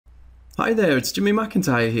Hi there, it's Jimmy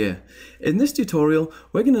McIntyre here. In this tutorial,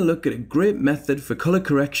 we're going to look at a great method for color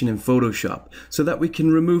correction in Photoshop so that we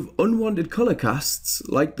can remove unwanted color casts,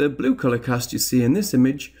 like the blue color cast you see in this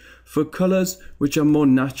image, for colors which are more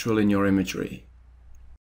natural in your imagery.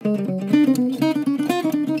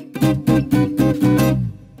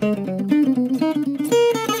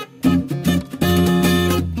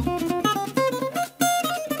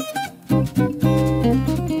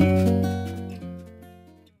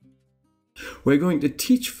 We're going to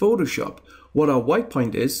teach Photoshop what our white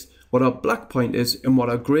point is, what our black point is, and what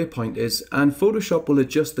our grey point is, and Photoshop will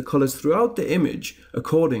adjust the colours throughout the image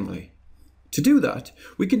accordingly. To do that,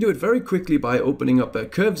 we can do it very quickly by opening up a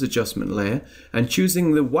curves adjustment layer and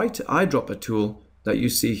choosing the white eyedropper tool that you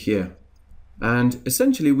see here. And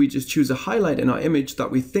essentially we just choose a highlight in our image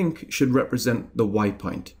that we think should represent the white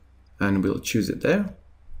point, and we'll choose it there.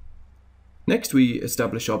 Next, we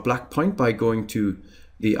establish our black point by going to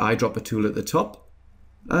the eyedropper tool at the top,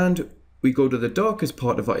 and we go to the darkest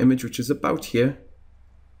part of our image, which is about here,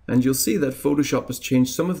 and you'll see that Photoshop has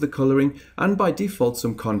changed some of the coloring and by default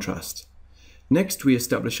some contrast. Next, we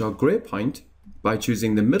establish our grey point by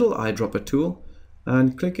choosing the middle eyedropper tool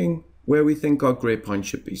and clicking where we think our grey point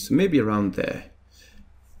should be, so maybe around there.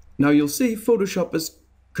 Now you'll see Photoshop has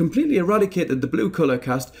completely eradicated the blue color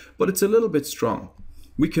cast, but it's a little bit strong.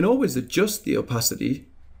 We can always adjust the opacity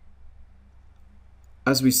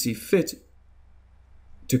as we see fit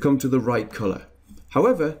to come to the right color.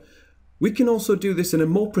 However, we can also do this in a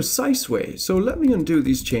more precise way. So let me undo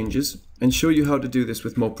these changes and show you how to do this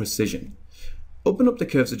with more precision. Open up the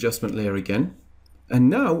curves adjustment layer again, and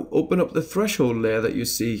now open up the threshold layer that you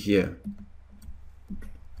see here.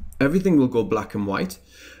 Everything will go black and white,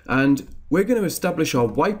 and we're going to establish our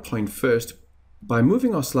white point first by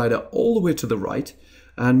moving our slider all the way to the right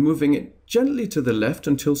and moving it gently to the left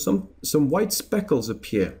until some white speckles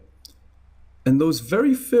appear. And those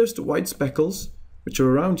very first white speckles, which are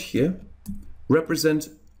around here, represent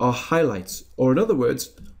our highlights, or in other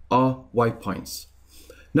words, our white points.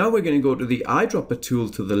 Now we're going to go to the eyedropper tool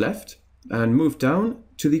to the left and move down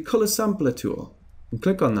to the color sampler tool and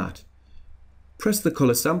click on that. Press the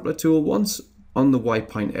color sampler tool once on the white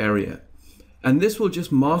point area, and this will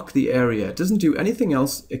just mark the area. It doesn't do anything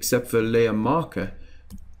else except for layer marker,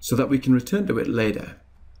 so that we can return to it later.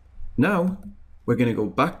 Now we're going to go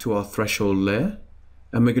back to our threshold layer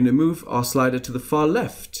and we're going to move our slider to the far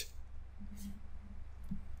left.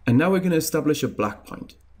 And now we're going to establish a black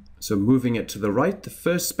point. So moving it to the right, the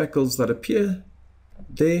first speckles that appear,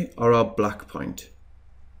 they are our black point.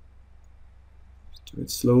 Let's do it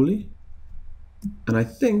slowly. And I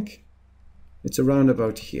think it's around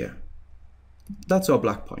about here. That's our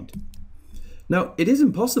black point. Now, it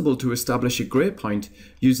isn't possible to establish a grey point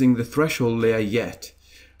using the threshold layer yet.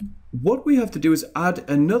 What we have to do is add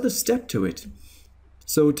another step to it.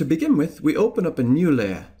 So to begin with, we open up a new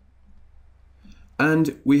layer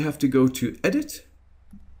and we have to go to Edit,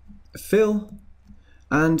 Fill,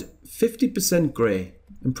 and 50% grey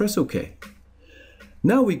and press OK.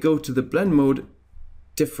 Now we go to the blend mode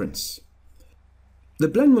difference. The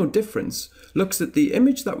blend mode difference looks at the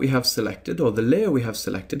image that we have selected, or the layer we have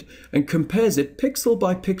selected, and compares it pixel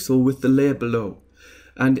by pixel with the layer below.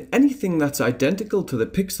 And anything that's identical to the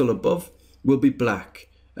pixel above will be black,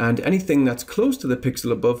 and anything that's close to the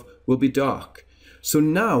pixel above will be dark. So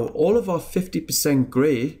now all of our 50%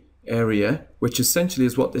 grey area, which essentially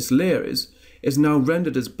is what this layer is now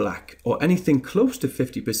rendered as black, or anything close to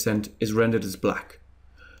 50% is rendered as black.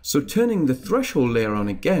 So turning the threshold layer on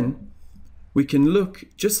again, we can look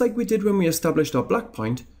just like we did when we established our black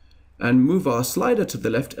point and move our slider to the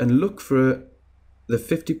left and look for the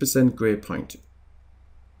 50% grey point.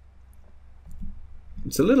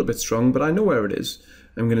 It's a little bit strong, but I know where it is.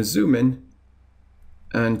 I'm going to zoom in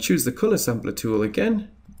and choose the color sampler tool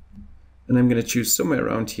again, and I'm going to choose somewhere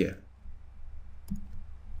around here.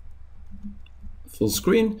 Full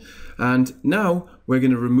screen, and now we're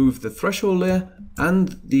going to remove the threshold layer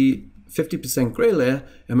and the 50% grey layer,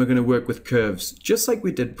 and we're going to work with curves just like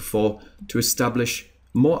we did before to establish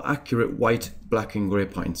more accurate white, black and grey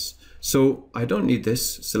points. So I don't need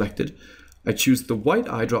this selected. I choose the white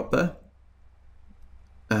eyedropper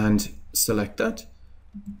and select that.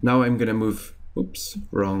 Now I'm going to move, oops,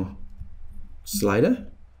 wrong slider.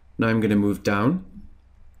 Now I'm going to move down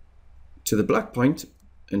to the black point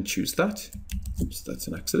and choose that. Oops, that's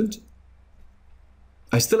an accident.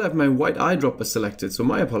 I still have my white eyedropper selected, so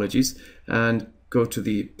my apologies, and go to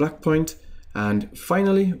the black point, and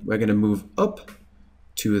finally we're going to move up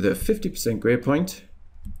to the 50% grey point,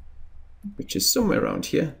 which is somewhere around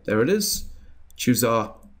here. There it is. Choose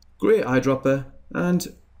our grey eyedropper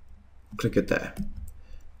and click it there.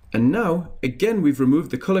 And now, again, we've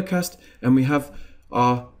removed the color cast and we have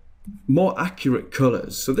our more accurate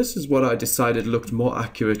colors. So this is what I decided looked more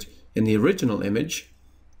accurate in the original image.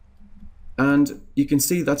 And you can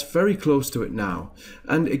see that's very close to it now.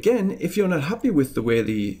 And again, if you're not happy with the way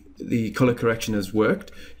the color correction has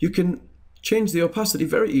worked, you can change the opacity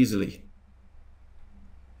very easily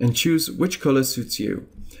and choose which color suits you.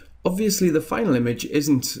 Obviously, the final image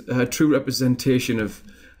isn't a true representation of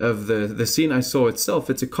the scene I saw itself.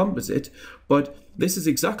 It's a composite, but this is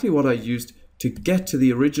exactly what I used to get to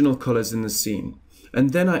the original colors in the scene.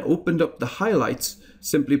 And then I opened up the highlights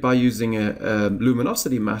simply by using a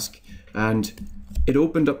luminosity mask, and it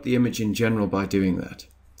opened up the image in general by doing that.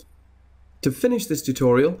 To finish this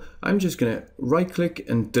tutorial, I'm just going to right click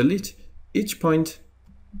and delete each point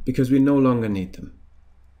because we no longer need them.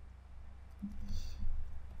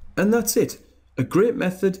 And that's it. A great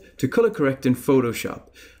method to color correct in Photoshop.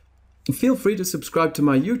 Feel free to subscribe to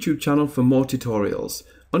my YouTube channel for more tutorials.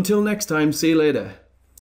 Until next time, see you later.